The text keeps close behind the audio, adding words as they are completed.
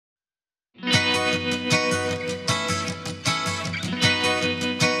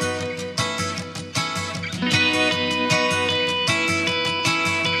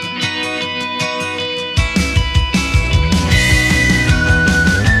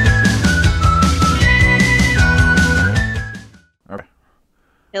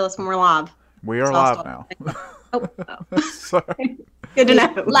Tell us when we're live. We are So I'll live stop. now. Oh. So, Good to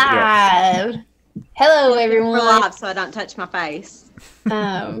know. Live. Hello, We're everyone. live, so I don't touch my face.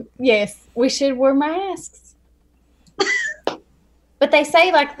 Yes, we should wear masks. But they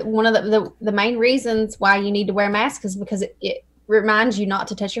say like one of the main reasons why you need to wear a mask is because it reminds you not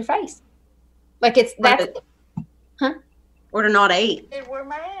to touch your face. Like it's that's Or to not eat. Wear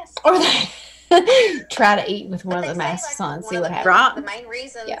masks. Or try to eat with one of the masks on and see what happens. Right. The main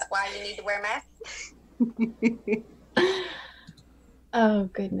reasons why you need to wear masks. Oh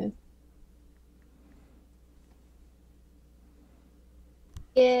goodness.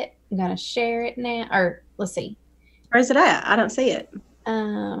 I'm gonna share it now, or let's see. Where's it at? I don't see it.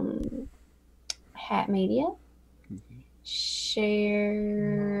 Hat Media.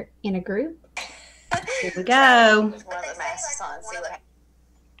 Share in a group. Here we go. One of the masks on. See what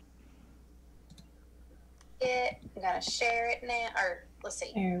I'm gonna share it now, or let's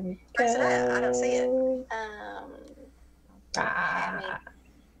see. There we go. Where's it at? I don't see it. So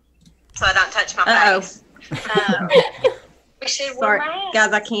I don't touch my face. We should Sorry, wear masks.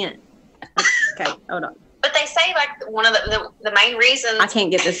 guys, I can't. Okay, hold on. But they say like one of the main reasons. I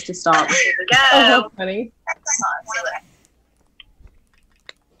can't get this to stop. Here we go. Oh, funny.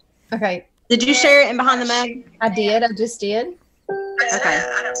 Okay. Did you share it in Behind the Mug? I did. I just did. Okay.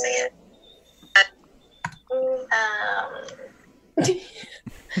 I don't see it.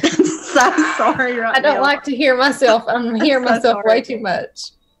 So sorry. Right I don't now. like to hear myself. I'm hearing so myself sorry. way too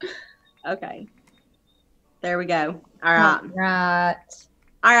much. Okay. There we go. All right. Right.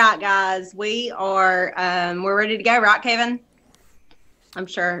 All right, guys. We are we're ready to go, right, Kevin? I'm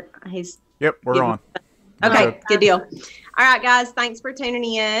sure he's yep, we're on. okay, good deal. All right, guys, thanks for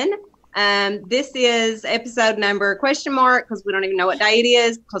tuning in. This is episode number ? Because we don't even know what day it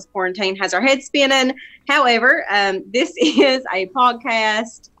is because quarantine has our head spinning. However, this is a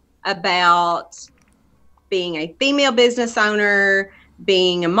podcast about being a female business owner,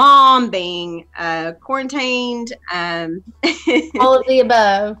 being a mom, being quarantined, All of the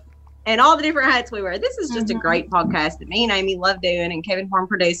above. and all the different hats we wear. This is just a great podcast that me and Amy love doing, and Kevin Horn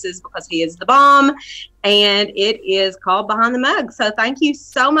produces because he is the bomb, and it is called Behind the Mug. So thank you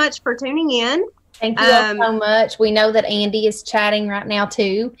so much for tuning in. Thank you all so much. We know that Andy is chatting right now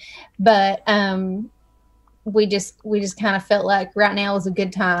too, but we just kind of felt like right now is a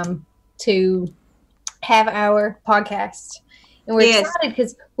good time to have our podcast. And we're excited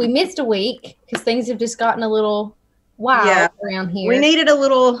because we missed a week because things have just gotten a little wild around here. We needed a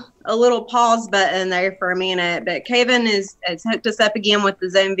little pause button there for a minute, but Kevin has hooked us up again with the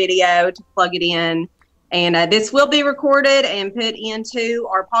Zoom video to plug it in. And this will be recorded and put into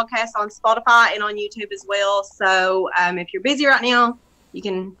our podcast on Spotify and on YouTube as well. So if you're busy right now, you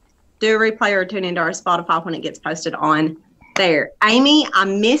can do a replay or tune into our Spotify when it gets posted on there. Amy, I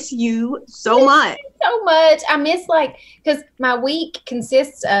miss you so much. So much. I miss because my week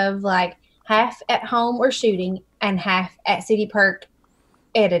consists of half at home or shooting and half at City Perk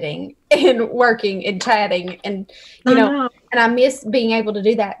editing and working and chatting and you know, and I miss being able to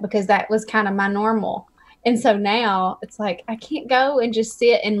do that because that was kind of my normal. And so now it's like I can't go and just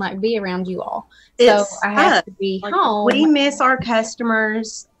sit and be around you all. So I have to be home. We miss our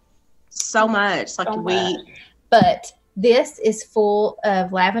customers so much. But this is full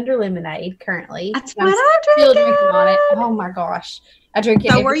of lavender lemonade currently. That's what I'm still drinking on it. Oh my gosh. I drink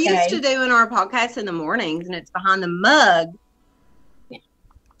it So every we're day. used to doing our podcast in the mornings and it's Behind the Mug. Yeah.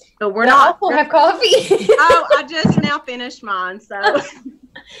 But we're not. I also have coffee. Oh, I just now finished mine. So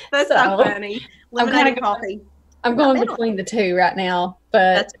that's so funny. Lemonade and coffee. I'm going between the two right now.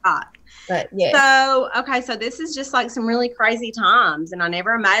 But that's hot. But yeah. So this is just some really crazy times. And I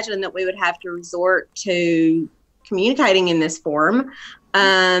never imagined that we would have to resort to communicating in this form.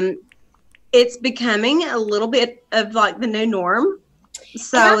 It's becoming a little bit of the new norm.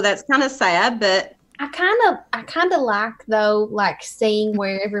 So that's kind of sad, but I kind of like though, seeing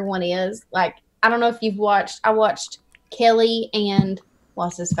where everyone is. I don't know if you've watched. I watched Kelly and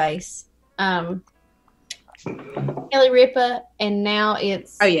what's his face, Kelly Ripa, and now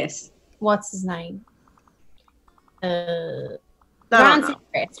it's what's his name? Ryan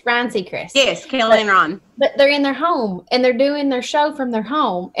Seacrest. Yes, Kelly and Ron. But they're in their home and they're doing their show from their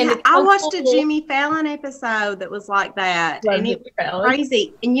home. And I watched a Jimmy Fallon episode that was like that. And it was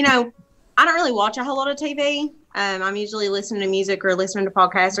crazy. And I don't really watch a whole lot of TV. I'm usually listening to music or listening to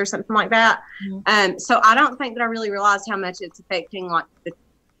podcasts or something like that. Mm-hmm. So I don't think that I really realized how much it's affecting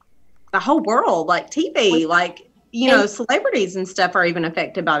the whole world, TV, celebrities and stuff are even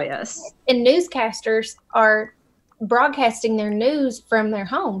affected by this. And newscasters are broadcasting their news from their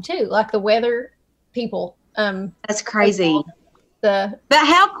home too, the weather people. That's crazy. But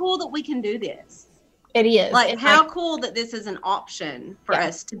how cool that we can do this. It is. Like, how cool that this is an option for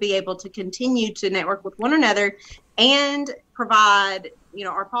us to be able to continue to network with one another and provide,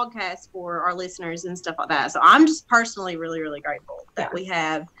 our podcast for our listeners and stuff like that. So I'm just personally really, really grateful that we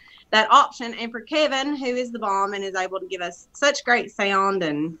have that option. And for Kevin, who is the bomb and is able to give us such great sound,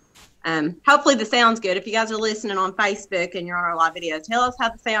 and hopefully the sound's good. If you guys are listening on Facebook and you're on our live video, tell us how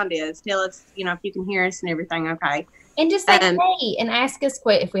the sound is. Tell us, if you can hear us and everything okay. And just say hey and ask us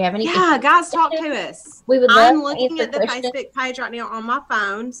if we have any. Yeah, guys, talk to us. We would love I'm looking at the Facebook page right now on my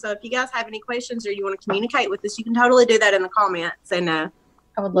phone. So if you guys have any questions or you want to communicate with us, you can totally do that in the comments, and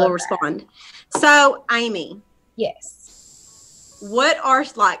we'll respond. So, Amy. Yes. What are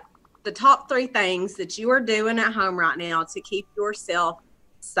the top 3 things that you are doing at home right now to keep yourself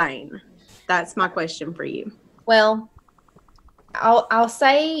sane? That's my question for you. Well, I'll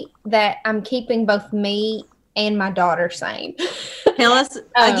say that I'm keeping both me and my daughter sane. Tell us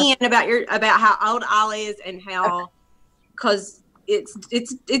again about how old Ollie is and how, because it's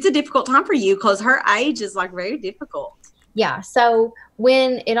a difficult time for you because her age is very difficult. Yeah. So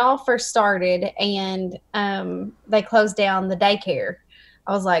when it all first started and they closed down the daycare,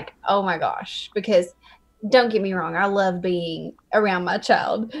 I was like, oh my gosh, because don't get me wrong, I love being around my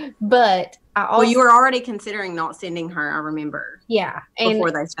child, but I also, you were already considering not sending her, I remember. Yeah. And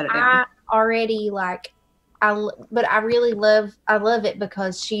before they shut it down. I already but I really love it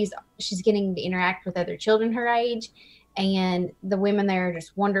because she's getting to interact with other children her age, and the women there are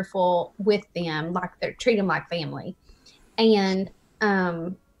just wonderful with them, they treat them like family. And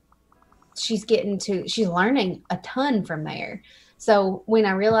she's learning a ton from there. So when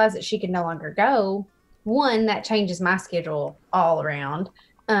I realized that she could no longer go, one, that changes my schedule all around.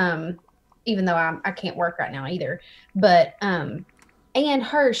 Even though I can't work right now either, but and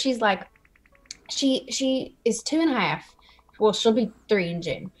her, she's she is 2.5. Well, she'll be 3 in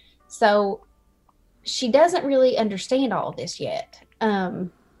June. So she doesn't really understand all of this yet.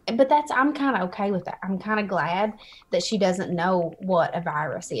 But I'm kind of okay with that. I'm kind of glad that she doesn't know what a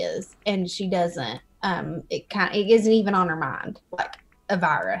virus is, and she doesn't. It isn't even on her mind like a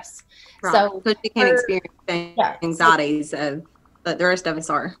virus. Right. So she can experience anxieties that the rest of us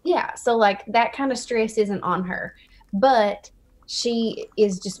are. Yeah. So that kind of stress isn't on her, but she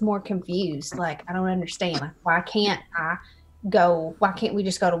is just more confused. I don't understand. Why can't I go? Why can't we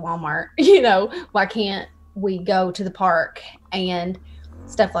just go to Walmart? Why can't we go to the park and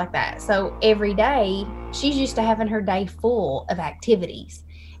stuff like that? So every day she's used to having her day full of activities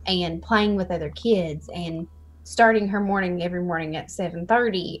and playing with other kids and starting her morning every morning at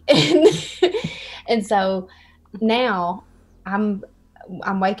 7:30. And so now I'm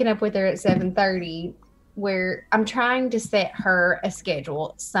waking up with her at 7:30, where I'm trying to set her a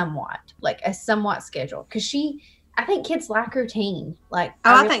schedule somewhat schedule. Cause I think kids like routine.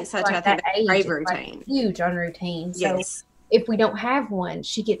 I think so too. I think they crave routine. Huge on routine. So yes. If we don't have one,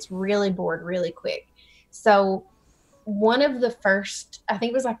 she gets really bored really quick. So one of the first, I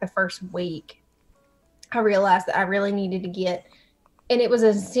think it was the first week, I realized that I really needed to get, and it was an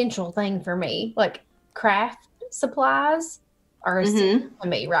essential thing for me, craft supplies are essential to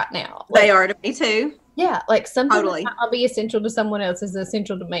me right now. They are to me too. Yeah, something totally. I'll be essential to someone else is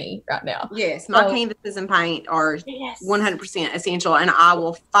essential to me right now. Yes, my canvases and paint are 100% essential, and I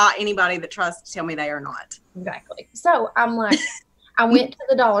will fight anybody that tries to tell me they are not. Exactly. So I'm I went to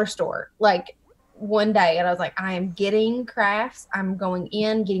the dollar store one day, and I was like, I am getting crafts. I'm going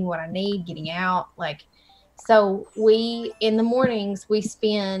in, getting what I need, getting out. So in the mornings, we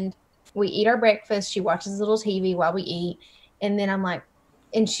eat our breakfast. She watches a little TV while we eat, and then I'm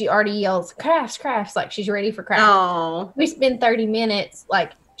and she already yells, crafts, she's ready for crafts. Oh. We spend 30 minutes,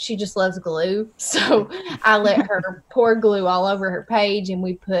 she just loves glue. So I let her pour glue all over her page, and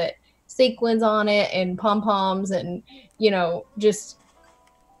we put sequins on it and pom-poms and, just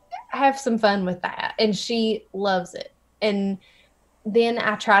have some fun with that. And she loves it. And then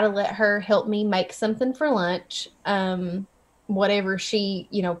I try to let her help me make something for lunch, whatever she,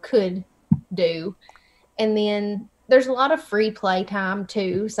 could do. And then there's a lot of free play time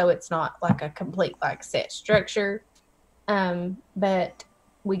too, so it's not a complete set structure. But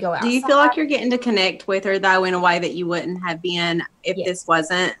we go outside. Do you feel like you're getting to connect with her though in a way that you wouldn't have been if this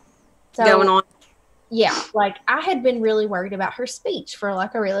wasn't going on? Yeah, I had been really worried about her speech for a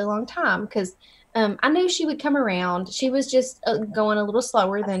really long time because I knew she would come around. She was just going a little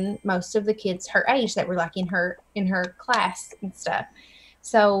slower than most of the kids her age that were in her class and stuff.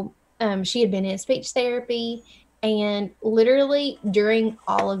 So she had been in speech therapy. And literally during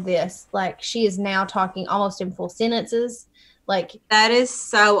all of this, she is now talking almost in full sentences. That is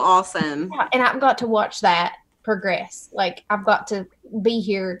so awesome. Yeah, and I've got to watch that progress. Like, I've got to be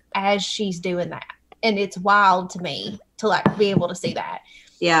here as she's doing that. And it's wild to me to like be able to see that.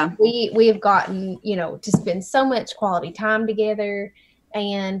 Yeah. We have gotten, you know, to spend so much quality time together,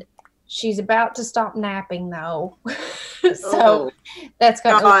 and she's about to stop napping though. So that's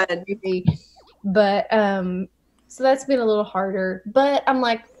kind of crazy. But so that's been a little harder. But I'm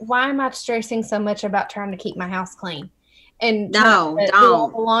like, why am I stressing so much about trying to keep my house clean? And do all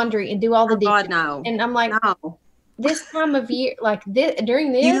the laundry and do all the dishes. God, no. And I'm like, this time of year, like this,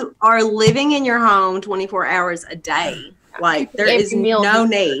 during this, you are living in your home 24 hours a day. Like, there is no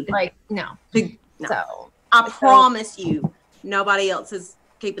need. Like, no. So I promise you, nobody else is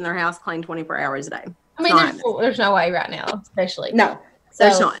keeping their house clean 24 hours a day. I mean, there's no way right now, especially. No,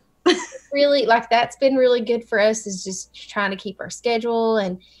 there's not. Really, like, that's been really good for us, is just trying to keep our schedule.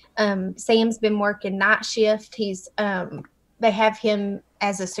 And Sam's been working night shift. He's they have him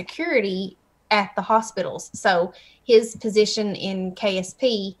as a security at the hospitals. So his position in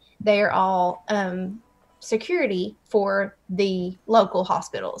KSP, they're all security for the local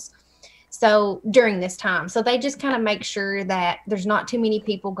hospitals. So during this time, so they just kind of make sure that there's not too many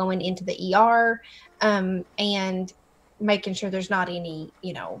people going into the ER, and making sure there's not any,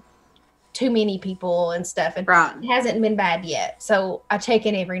 you know, too many people and stuff. And it hasn't been bad yet. So I check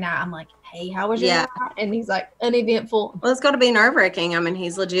in every night. I'm like, hey, how was your night? And he's like, uneventful. Well, it's got to be nerve-wracking. I mean,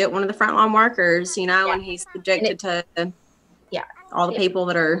 he's legit one of the frontline workers, you know, and he's subjected to all the people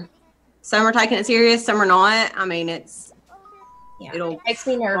that are, some are taking it serious, some are not. I mean, it makes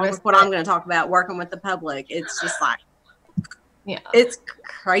me nervous. What I'm going to talk about, working with the public, it's just like, it's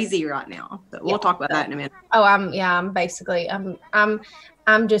crazy right now. But we'll talk about that in a minute. Oh,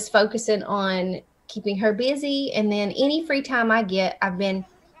 I'm just focusing on keeping her busy, and then any free time I get, I've been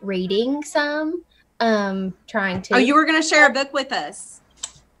reading some, trying to. Oh, you were going to share a book with us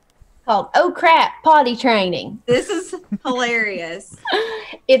called "Oh Crap, Potty Training." This is hilarious.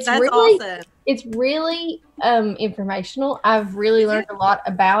 That's really awesome. It's really informational. I've really learned a lot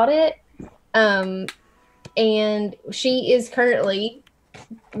about it. And she is currently,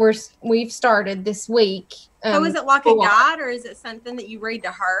 we've started this week. So is it like a guide, or is it something that you read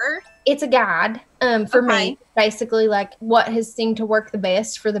to her? It's a guide for me, basically, like what has seemed to work the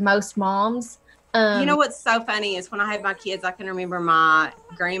best for the most moms. You know what's so funny is when I had my kids, I can remember my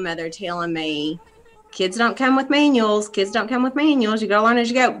grandmother telling me, kids don't come with manuals. Kids don't come with manuals. You got to learn as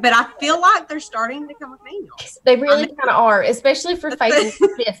you go. But I feel like they're starting to come with manuals. They really kind of are, especially for things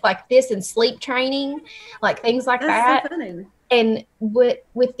like this and sleep training, like things like that. So funny. And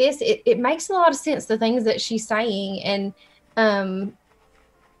with this, it makes a lot of sense, the things that she's saying. And I'm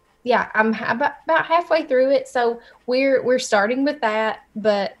about halfway through it. So we're starting with that.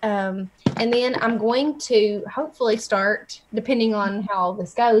 But and then I'm going to hopefully start, depending on how all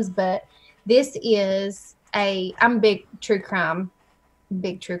this goes, but this is I'm a big true crime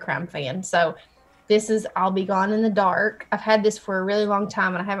fan. So this is I'll Be Gone in the Dark. I've had this for a really long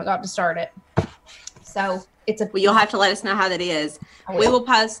time and I haven't got to start it. So well, you'll have to let us know how that is. We will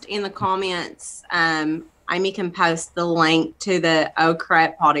post in the comments. Amy can post the link to the Oh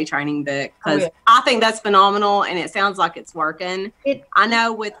Crap Potty Training book, because I think that's phenomenal and it sounds like it's working. I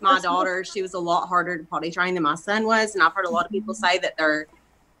know with my daughter, she was a lot harder to potty train than my son was, and I've heard a lot of people say that their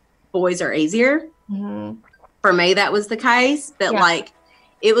boys are easier. Mm-hmm. For me, that was the case, but like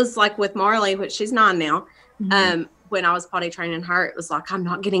it was like with Marley, which she's 9 now. Mm-hmm. When I was potty training her, it was like, I'm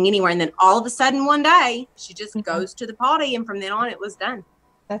not getting anywhere. And then all of a sudden one day she just goes to the potty, and from then on it was done.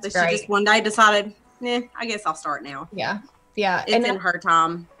 That's great. She just one day decided, I guess I'll start now. Yeah. It's in her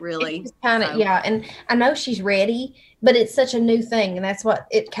time, really. Kind of, and I know she's ready, but it's such a new thing. And that's what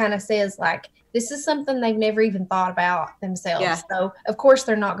it kind of says, like, this is something they've never even thought about themselves. Yeah. So, of course,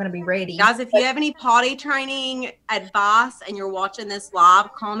 they're not going to be ready. Guys, if you have any potty training advice and you're watching this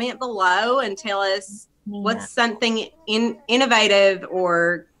live, comment below and tell us what's something innovative,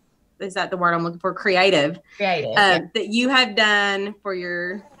 or is that the word I'm looking for? Creative. That you have done for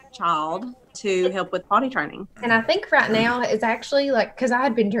your child to help with potty training. And I think right now is actually like, because I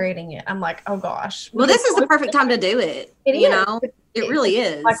had been dreading it. I'm like, oh gosh. Well, this is the perfect time to do it. You know, it really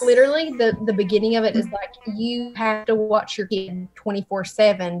is. Like literally the beginning of it is like, you have to watch your kid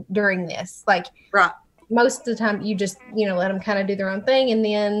 24/7 during this. Like most of the time you just, let them kind of do their own thing. And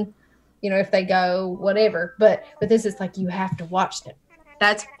then, if they go, whatever. But this is like, you have to watch them.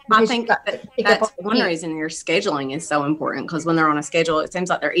 I think that's one reason your scheduling is so important, because when they're on a schedule, it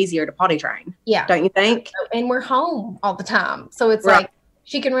seems like they're easier to potty train. Yeah. Don't you think? And we're home all the time. So it's like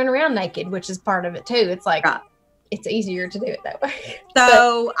she can run around naked, which is part of it too. It's like it's easier to do it that way.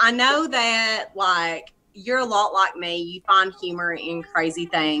 So I know that like you're a lot like me. You find humor in crazy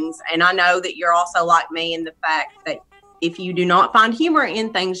things. And I know that you're also like me in the fact that if you do not find humor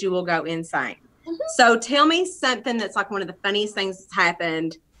in things, you will go insane. So tell me something that's like one of the funniest things that's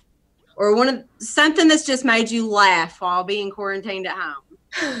happened, or something that's just made you laugh while being quarantined at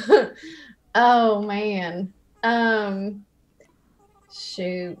home. Oh man.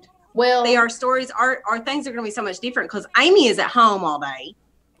 Shoot. Well, our stories, our things are going to be so much different because Amy is at home all day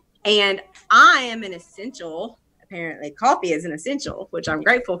and I am an essential. Apparently coffee is an essential, which I'm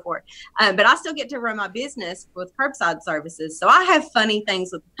grateful for. But I still get to run my business with curbside services. So I have funny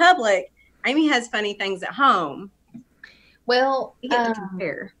things with the public. Amy has funny things at home. Well, we get to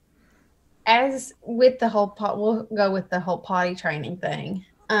compare. As with the whole we'll go with the whole potty training thing.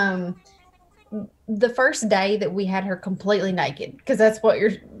 The first day that we had her completely naked, because that's what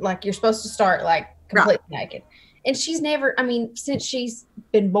you're supposed to start like completely naked. And she's never, since she's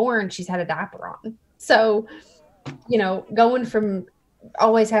been born, she's had a diaper on. So, going from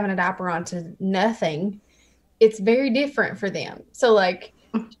always having a diaper on to nothing, it's very different for them. So like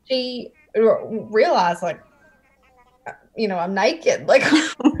she realized like, I'm naked. Like,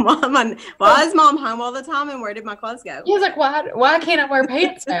 why is mom home all the time and where did my clothes go? He was like, why can't I wear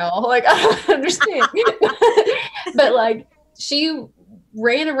pants now? Like, I don't understand. But like, she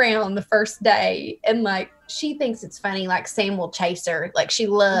ran around the first day and like, she thinks it's funny. Like Sam will chase her. Like she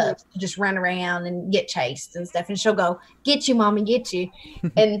loves to just run around and get chased and stuff. And she'll go, get you, mommy, get you.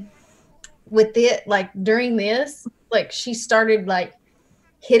 And with it, like during this, like she started like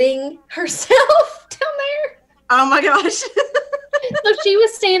hitting herself down there. Oh my gosh. So she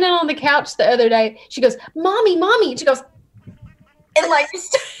was standing on the couch the other day. She goes, mommy. And she goes, and like,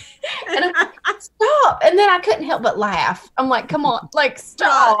 and I'm like, stop. And then I couldn't help but laugh. I'm like, come on, like,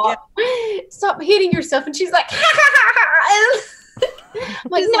 stop. Stop hitting yourself. And she's like, ha, ha, ha, ha. And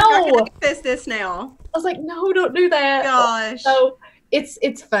I'm like, no. Like, I can this now. I was like, no, don't do that. Gosh. So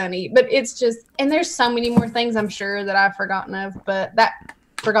it's funny, but it's just, and there's so many more things I'm sure that I've forgotten about,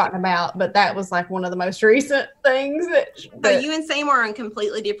 but that was like one of the most recent things so you and Sam are on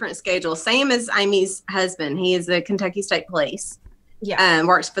completely different schedules. Sam is Amy's husband. He is the Kentucky State Police. Yeah.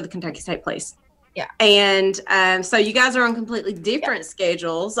 Works for the Kentucky State Police. Yeah. And so you guys are on completely different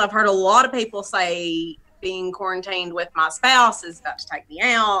schedules. I've heard a lot of people say being quarantined with my spouse is about to take me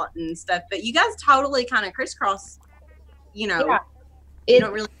out and stuff, but you guys totally kind of crisscross, you don't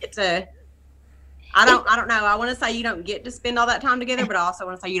really get to, I don't know. I want to say you don't get to spend all that time together, but I also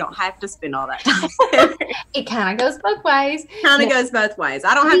want to say you don't have to spend all that time together. It kind of goes both ways. Goes both ways.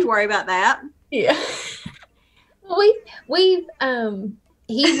 I don't have to worry about that. Yeah.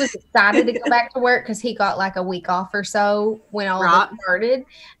 He was excited to go back to work because he got like a week off or so when all of this started.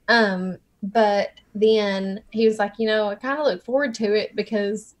 But then he was like, I kind of look forward to it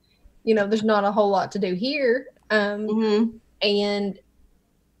because, there's not a whole lot to do here. And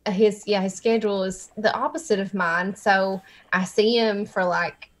his schedule is the opposite of mine. So I see him for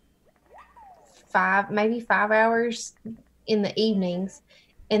like 5 hours in the evenings,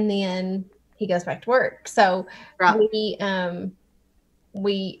 and then he goes back to work. So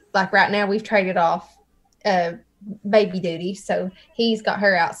we like right now we've traded off baby duty. So he's got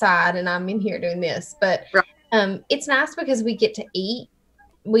her outside and I'm in here doing this, but it's nice because we get to eat.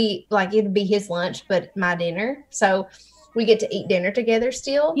 We like, it'd be his lunch, but my dinner. So we get to eat dinner together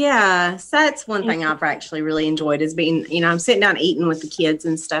still. Yeah. So that's one thing I've actually really enjoyed is being, I'm sitting down eating with the kids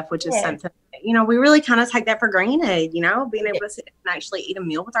and stuff, which is something, we really kind of take that for granted, being able to sit and actually eat a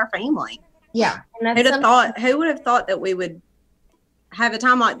meal with our family. Yeah. And who would have thought that we would have a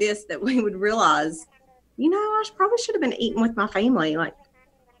time like this, that we would realize, I probably should have been eating with my family. Like,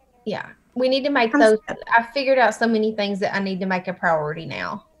 yeah, we need to make those. I figured out so many things that I need to make a priority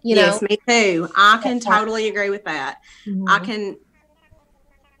now. Yes, me too. I can totally agree with that. Mm-hmm. I can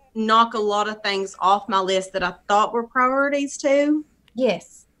knock a lot of things off my list that I thought were priorities too.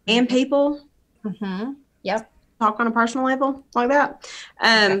 Yes. And people. Mm-hmm. Yep. Talk on a personal level like that.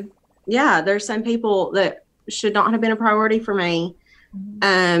 Yeah, there's some people that should not have been a priority for me.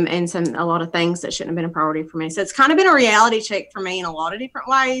 And a lot of things that shouldn't have been a priority for me. So it's kind of been a reality check for me in a lot of different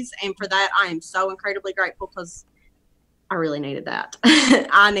ways. And for that, I am so incredibly grateful because I really needed that.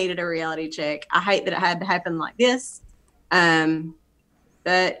 I needed a reality check. I hate that it had to happen like this.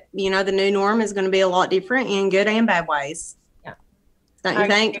 But the new norm is going to be a lot different in good and bad ways. Yeah. Don't you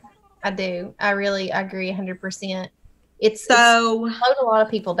think? I do. I really agree 100%. It's slowed a lot of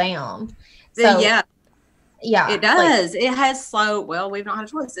people down. So, yeah, it does. It has slowed. Well, we've not had a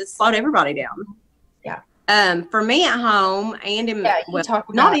choice. It's slowed everybody down. Yeah. For me at home and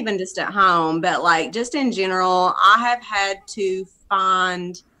not even just at home, but like just in general, I have had to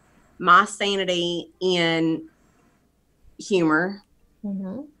find my sanity in humor.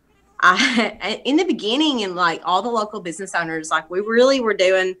 Mm-hmm. In the beginning, and like all the local business owners, like we really were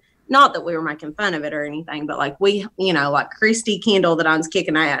doing, not that we were making fun of it or anything, but like we, you know, like Christy Kendall that owns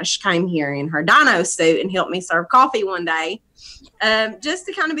Kickin' Ash came here in her dino suit and helped me serve coffee one day, just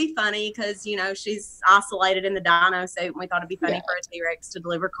to kind of be funny because, you know, she's isolated in the dino suit and we thought it'd be funny for a T-Rex to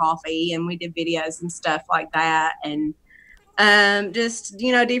deliver coffee, and we did videos and stuff like that, and just,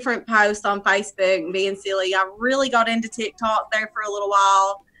 you know, different posts on Facebook and being silly. I really got into TikTok there for a little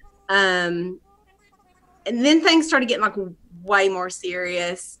while. And then things started getting like way more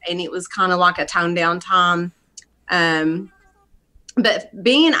serious, and it was kind of like a toned down time. But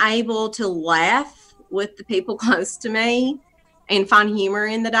being able to laugh with the people close to me and find humor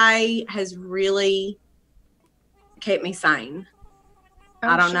in the day has really kept me sane.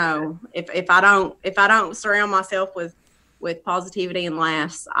 I don't know if I don't surround myself with positivity and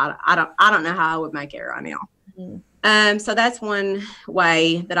laughs, I don't know how I would make it right now. Mm-hmm. So that's one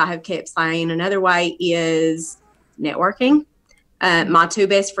way that I have kept sane. Another way is networking. My two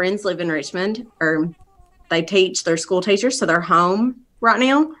best friends live in Richmond, or they teach, they're school teachers, so they're home right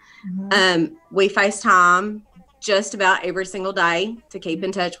now. Mm-hmm. We FaceTime just about every single day to keep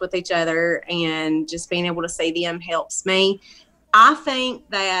in touch with each other, and just being able to see them helps me. I think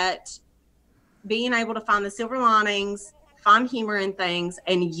that being able to find the silver linings, find humor in things,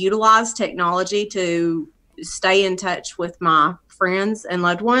 and utilize technology to stay in touch with my friends and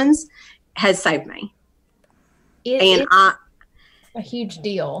loved ones has saved me. It's a huge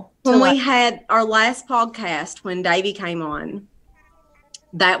deal. When we had our last podcast, when Davey came on,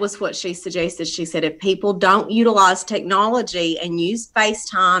 that was what she suggested. She said, if people don't utilize technology and use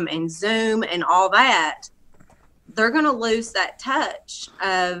FaceTime and Zoom and all that, they're going to lose that touch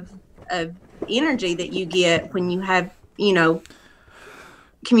of energy that you get when you have, you know,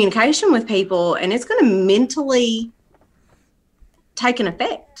 communication with people, and it's going to mentally take an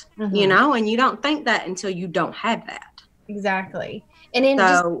effect, mm-hmm. you know, and you don't think that until you don't have that. Exactly. And then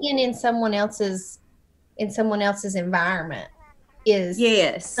just being in someone else's environment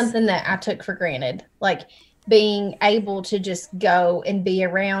is something that I took for granted. Like being able to just go and be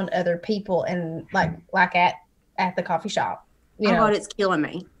around other people, and like at the coffee shop. You know? God, it's killing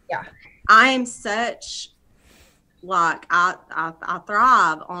me. Yeah. I am such, like, I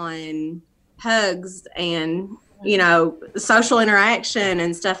thrive on hugs and, you know, social interaction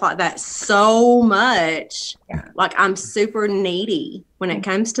and stuff like that so much. Yeah. Like, I'm super needy when it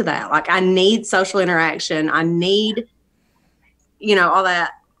comes to that. Like, I need social interaction. I need, you know, all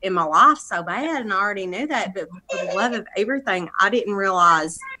that in my life so bad, and I already knew that. But for the love of everything, I didn't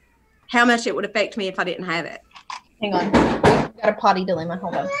realize how much it would affect me if I didn't have it. Hang on. We've got a potty dilemma.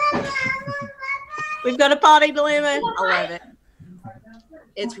 Hold on. We've got a potty dilemma. I love it.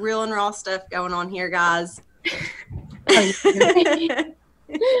 It's real and raw stuff going on here, guys.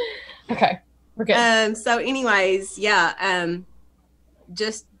 Okay. We're good. So anyways,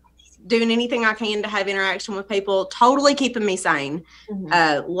 just doing anything I can to have interaction with people, totally keeping me sane.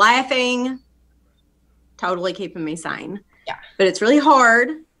 Mm-hmm. Laughing, totally keeping me sane. Yeah. But it's really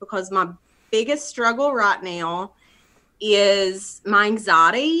hard because my biggest struggle right now is my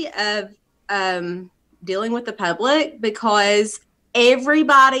anxiety of dealing with the public, because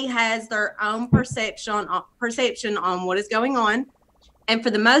everybody has their own perception on what is going on. And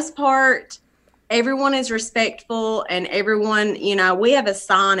for the most part, everyone is respectful, and everyone, you know, we have a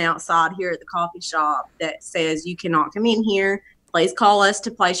sign outside here at the coffee shop that says, you cannot come in here. Please call us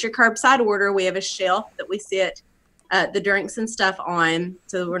to place your curbside order. We have a shelf that we sit the drinks and stuff on,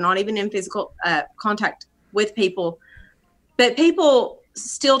 so we're not even in physical contact with people. But people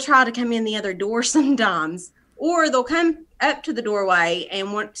still try to come in the other door sometimes, or they'll come up to the doorway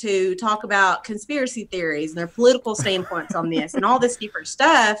and want to talk about conspiracy theories and their political standpoints on this and all this different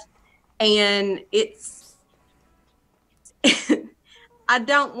stuff. And it's, I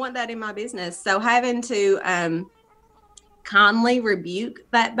don't want that in my business. So having to kindly rebuke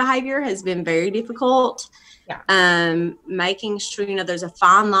that behavior has been very difficult. Yeah. Making sure, you know, there's a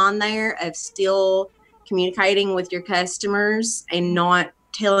fine line there of still communicating with your customers and not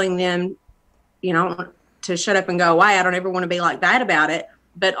telling them, you know, to shut up and go away. I don't ever want to be like that about it,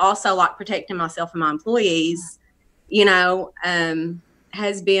 but also like protecting myself and my employees, you know,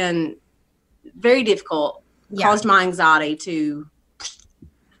 has been very difficult. Yeah. Caused my anxiety to,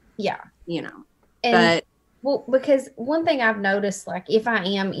 you know, and, well, because one thing I've noticed, like if I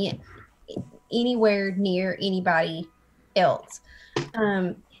am anywhere near anybody else,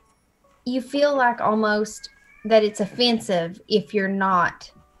 you feel like almost that it's offensive if you're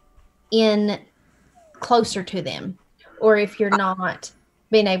not in closer to them, or if you're not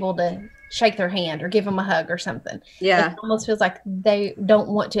being able to shake their hand or give them a hug or something. Yeah. It almost feels like they don't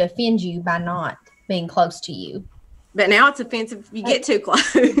want to offend you by not being close to you. But now it's offensive if you get too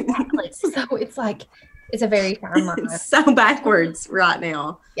close. Exactly. So it's like, it's a very fine line. It's so backwards right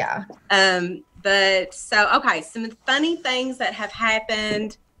now. Yeah. But so, okay, some of the funny things that have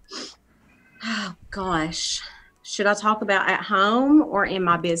happened. Oh, gosh. Should I talk about at home or in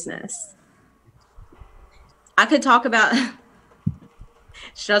my business? I could talk about,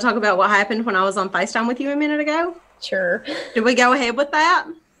 should I talk about what happened when I was on FaceTime with you a minute ago? Sure. Did we go ahead with that?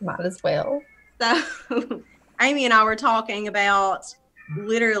 Might as well. So Amy and I were talking about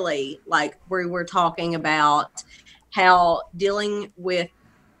literally, like, we were talking about how dealing with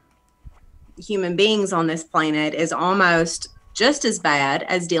human beings on this planet is almost just as bad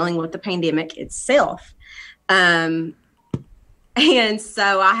as dealing with the pandemic itself. And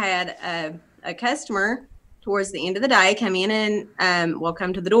so I had a customer towards the end of the day come in and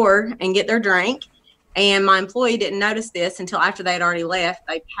come to the door and get their drink. And my employee didn't notice this until after they had already left.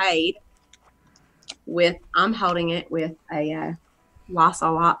 They paid with, I'm holding it with a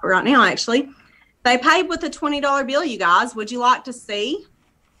Lysol right now, actually. They paid with a $20 bill, you guys. Would you like to see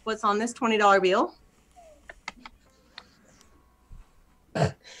what's on this $20 bill?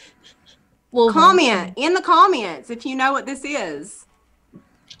 Well, comment in the comments if you know what this is.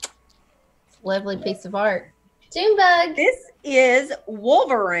 Lovely piece of art. Junebug. This is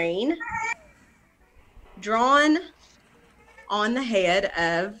Wolverine drawn on the head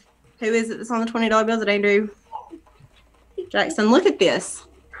of, who is it that's on the $20 bill? Is it Andrew Jackson? Look at this.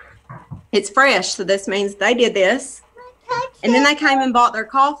 It's fresh, so this means they did this. And then they came and bought their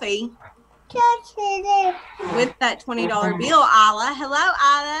coffee with that $20 bill. Isla. Hello,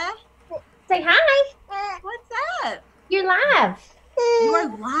 Isla. Say hi. What's up? You're live. You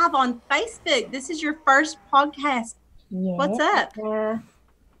are live on Facebook. This is your first podcast. Yeah. What's up?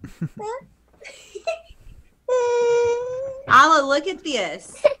 Isla, look at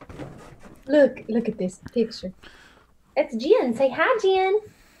this. Look at this picture. That's Jen. Say hi, Jen.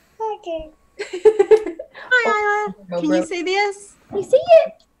 Okay. Hi, Isla. Can you see this? You see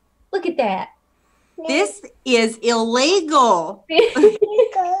it? Look at that. This is illegal.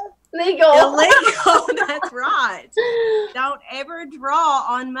 Legal. Illegal. That's right. Don't ever draw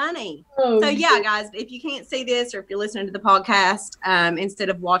on money. So yeah, guys, if you can't see this or if you're listening to the podcast instead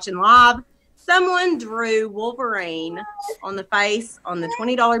of watching live, someone drew Wolverine on the face on the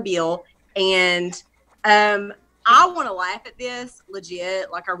 $20 bill, and I want to laugh at this legit,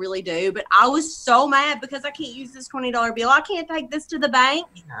 like I really do, but I was so mad because I can't use this $20 bill. I can't take this to the bank.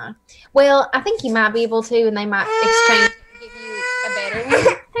 Well, I think you might be able to, and they might exchange and give you a better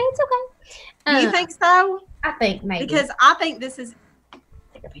one. Hey, it's okay. You think so? I think maybe. Because I think this is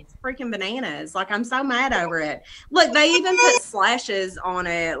freaking bananas. Like, I'm so mad over it. Look, they even put slashes on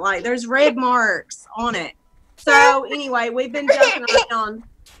it. Like, there's red marks on it. So anyway, we've been joking around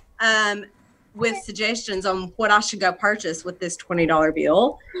with suggestions on what I should go purchase with this $20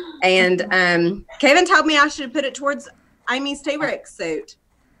 bill. And Kevin told me I should put it towards Amy's T-Rex suit.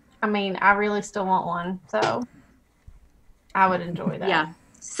 I mean, I really still want one, so I would enjoy that. Yeah.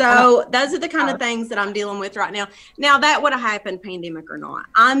 So those are the kind of things that I'm dealing with right now. Now, that would have happened, pandemic or not.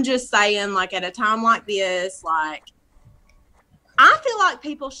 I'm just saying, like, at a time like this, like, I feel like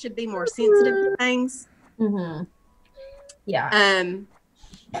people should be more sensitive to things. Mm-hmm. Yeah.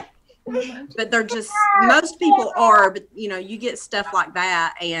 But they're just, most people are, but you know, you get stuff like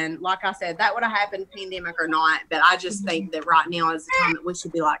that. And like I said, that would have happened pandemic or not. But I just think that right now is the time that we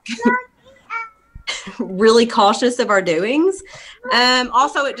should be like really cautious of our doings.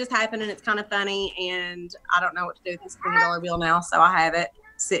 Also, it just happened and it's kind of funny. And I don't know what to do with this $20 bill now. So I have it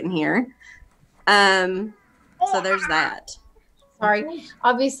sitting here. So there's that. Sorry.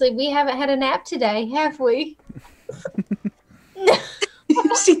 Obviously, we haven't had a nap today, have we?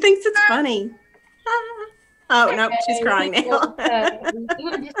 She thinks it's funny. Oh, no, she's crying now. You want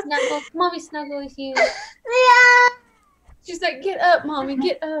to just snuggle? Mommy, snuggle with you. She's like, get up, Mommy,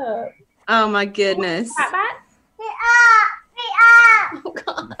 get up. Oh, my goodness. Oh,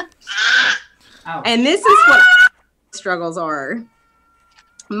 God. And this is what struggles are.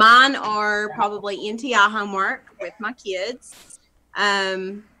 Mine are probably NTI homework with my kids.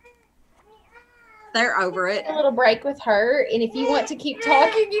 They're over it. A little break with her, and if you want to keep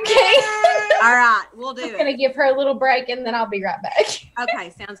talking, you can. All right, we'll do it. I'm gonna give her a little break, and then I'll be right back. Okay,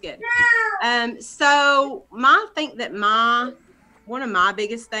 sounds good. So I think that one of my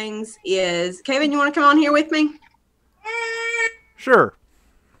biggest things is, Kevin, you want to come on here with me? Sure.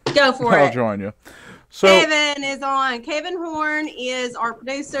 Go for it. I'll join you. So Kevin is on. Kevin Horn is our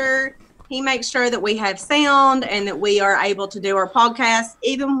producer. He makes sure that we have sound and that we are able to do our podcast,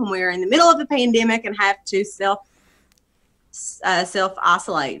 even when we're in the middle of a pandemic and have to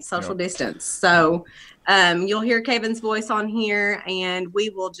self-isolate, social distance. So you'll hear Kevin's voice on here, and we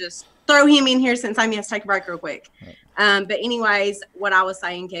will just throw him in here since I'm going to take a break real quick. But anyways, what I was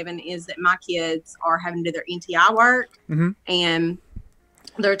saying, Kevin, is that my kids are having to do their NTI work, and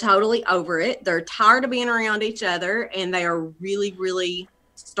they're totally over it. They're tired of being around each other, and they are really, really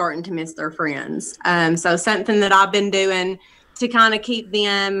starting to miss their friends. So something that I've been doing to kind of keep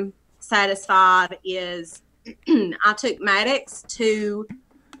them satisfied is I took Maddox to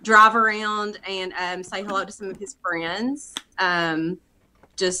drive around and say hello to some of his friends.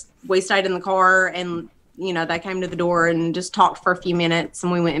 We stayed in the car, and they came to the door and just talked for a few minutes,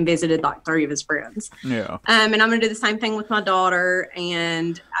 and we went and visited like 3 of his friends. Yeah. And I'm gonna do the same thing with my daughter,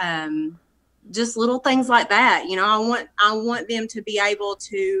 and just little things like that. I want them to be able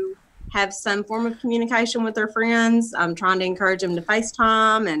to have some form of communication with their friends. I'm trying to encourage them to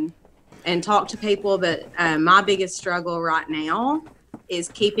FaceTime and talk to people, but my biggest struggle right now is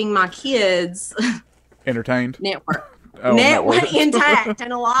keeping my kids entertained. Network intact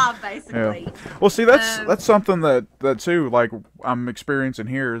and alive, basically. Yeah. Well, see, that's something that too, like, I'm experiencing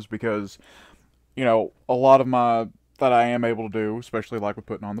here, is because a lot of that I am able to do, especially like with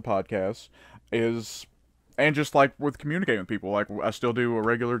putting on the podcast, and just like with communicating with people, like I still do a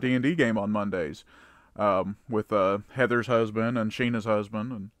regular D&D game on Mondays with Heather's husband and Sheena's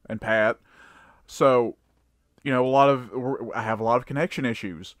husband and Pat. So I have a lot of connection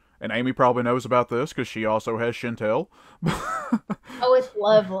issues. And Amy probably knows about this because she also has Chantel. Oh, it's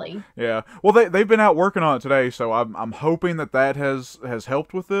lovely. Yeah. Well, they've been out working on it today, so I'm hoping that has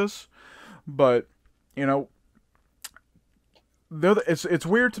helped with this. But it's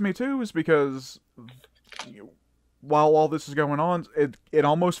weird to me too, is because while all this is going on, it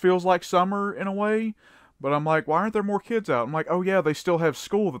almost feels like summer in a way. But I'm like, why aren't there more kids out? I'm like, oh yeah, they still have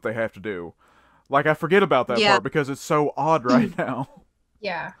school that they have to do. Like, I forget about that part because it's so odd right now.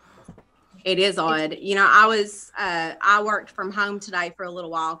 Yeah. It is odd. I worked from home today for a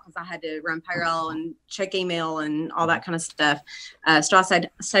little while because I had to run payroll and check email and all that kind of stuff. So I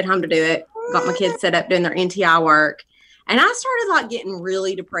stayed home to do it, got my kids set up doing their NTI work. And I started getting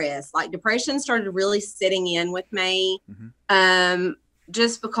really depressed. Like, depression started really sitting in with me.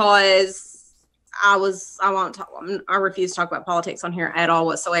 Just because I refuse to talk about politics on here at all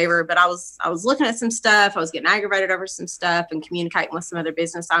whatsoever, but I was looking at some stuff. I was getting aggravated over some stuff and communicating with some other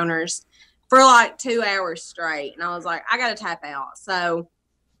business owners for 2 hours straight. And I was like, I got to tap out. So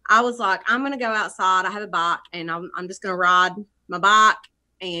I was like, I'm going to go outside. I have a bike, and I'm just going to ride my bike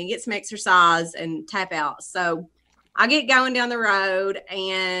and get some exercise and tap out. So I get going down the road,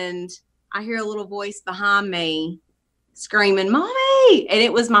 and I hear a little voice behind me screaming, "Mommy!" And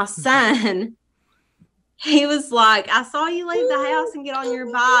it was my son. He was like, I saw you leave the house and get on your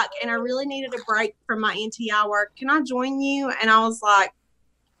bike, and I really needed a break from my NTI work. Can I join you? And I was like,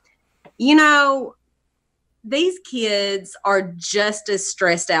 these kids are just as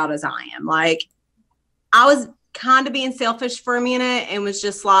stressed out as I am. Like, I was kind of being selfish for a minute and was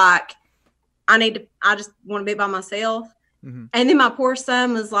just like, I just want to be by myself. And then my poor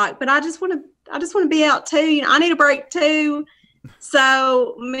son was like, but I just want to be out too. I need a break too.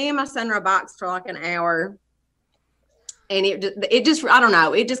 So me and my son rode bikes for an hour, and it just, I don't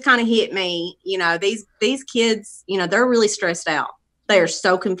know, it just kind of hit me. These kids, they're really stressed out. They are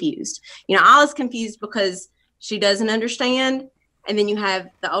so confused. I was confused because she doesn't understand. And then you have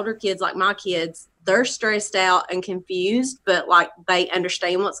the older kids, like my kids, they're stressed out and confused, but they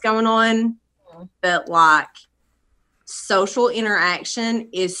understand what's going on. But social interaction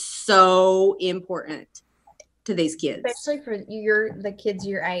is so important to these kids, especially for the kids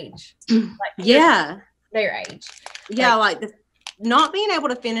your age. Their age. Yeah, not being able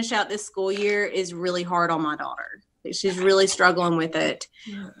to finish out this school year is really hard on my daughter. She's really struggling with it.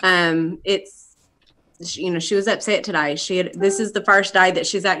 She was upset today. This is the first day that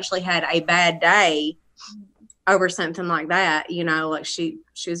she's actually had a bad day over something like that. She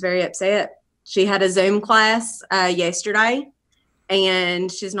was very upset. She had a Zoom class yesterday,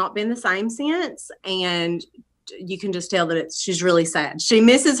 and she's not been the same since. And you can just tell that she's really sad. She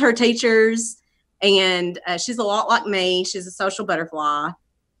misses her teachers, and she's a lot like me. She's a social butterfly.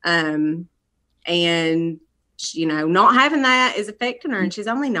 And not having that is affecting her, and she's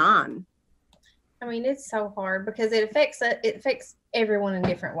only 9. I mean, it's so hard because it affects everyone in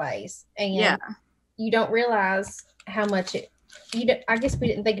different ways. And you don't realize how much I guess we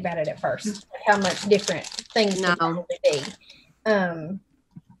didn't think about it at first, how much different things can probably be.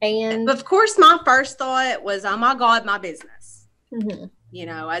 And of course, my first thought was, oh my God, my business.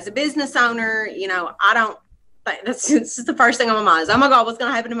 as a business owner, I don't think that's just the first thing on my mind is, oh my God, what's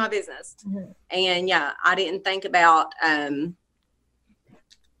going to happen to my business? Mm-hmm. And yeah, I didn't think about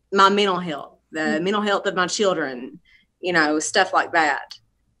my mental health, the mental health of my children, stuff like that.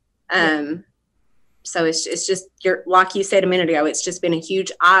 So it's just, like you said a minute ago, it's just been a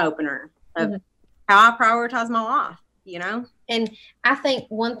huge eye opener of how I prioritize my life, And I think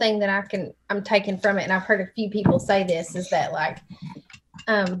one thing that I'm taking from it, and I've heard a few people say this, is that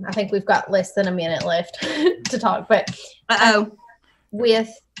I think we've got less than a minute left to talk, but with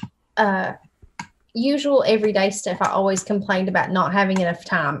usual everyday stuff, I always complained about not having enough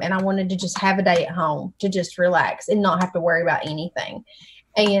time, and I wanted to just have a day at home to just relax and not have to worry about anything.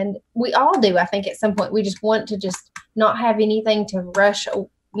 And we all do. I think at some point we just want to just not have anything to rush to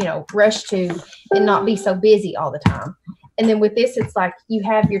and not be so busy all the time. And then with this, it's like you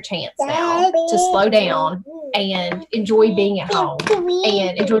have your chance now to slow down and enjoy being at home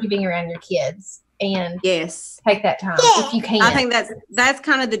and enjoy being around your kids. And take that time if you can. I think that's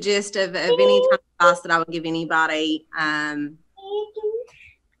kind of the gist of any type of advice that I would give anybody.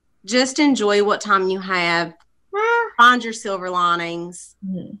 Just enjoy what time you have. Find your silver linings.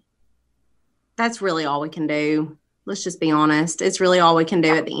 That's really all we can do. Let's just be honest. It's really all we can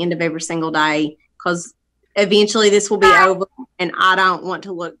do at the end of every single day, because eventually this will be over, and I don't want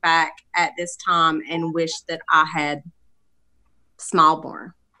to look back at this time and wish that I had smiled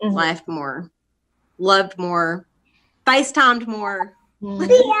more, laughed more, loved more, FaceTimed more.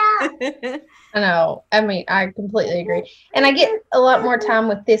 I know. I mean, I completely agree. And I get a lot more time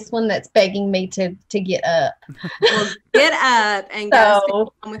with this one that's begging me to get up. Well, get up and go spend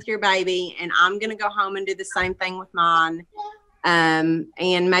time with your baby. And I'm going to go home and do the same thing with mine. And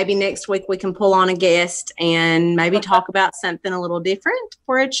maybe next week we can pull on a guest and maybe talk about something a little different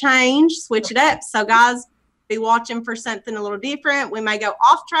for a change, switch it up. So guys, be watching for something a little different. We may go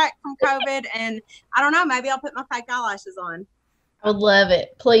off track from COVID, and I don't know, maybe I'll put my fake eyelashes on. I would love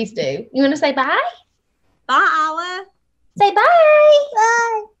it. Please do. You want to say bye? Bye, Isla. Say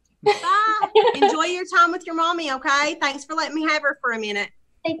bye. Bye. Bye. Enjoy your time with your mommy, okay? Thanks for letting me have her for a minute.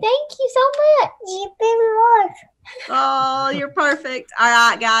 Say thank you so much. Oh, you're perfect. All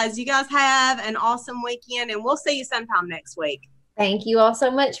right, guys. You guys have an awesome weekend, and we'll see you sometime next week. Thank you all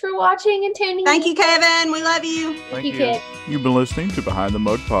so much for watching and tuning in. Thank you, Kevin. We love you. Thank you, Kid. You've been listening to Behind the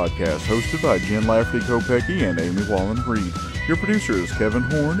Mug Podcast, hosted by Jen Lafferty-Kopecky and Amy Wallen-Reed. Your producer is Kevin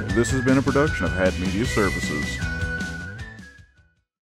Horn. This has been a production of Hat Media Services.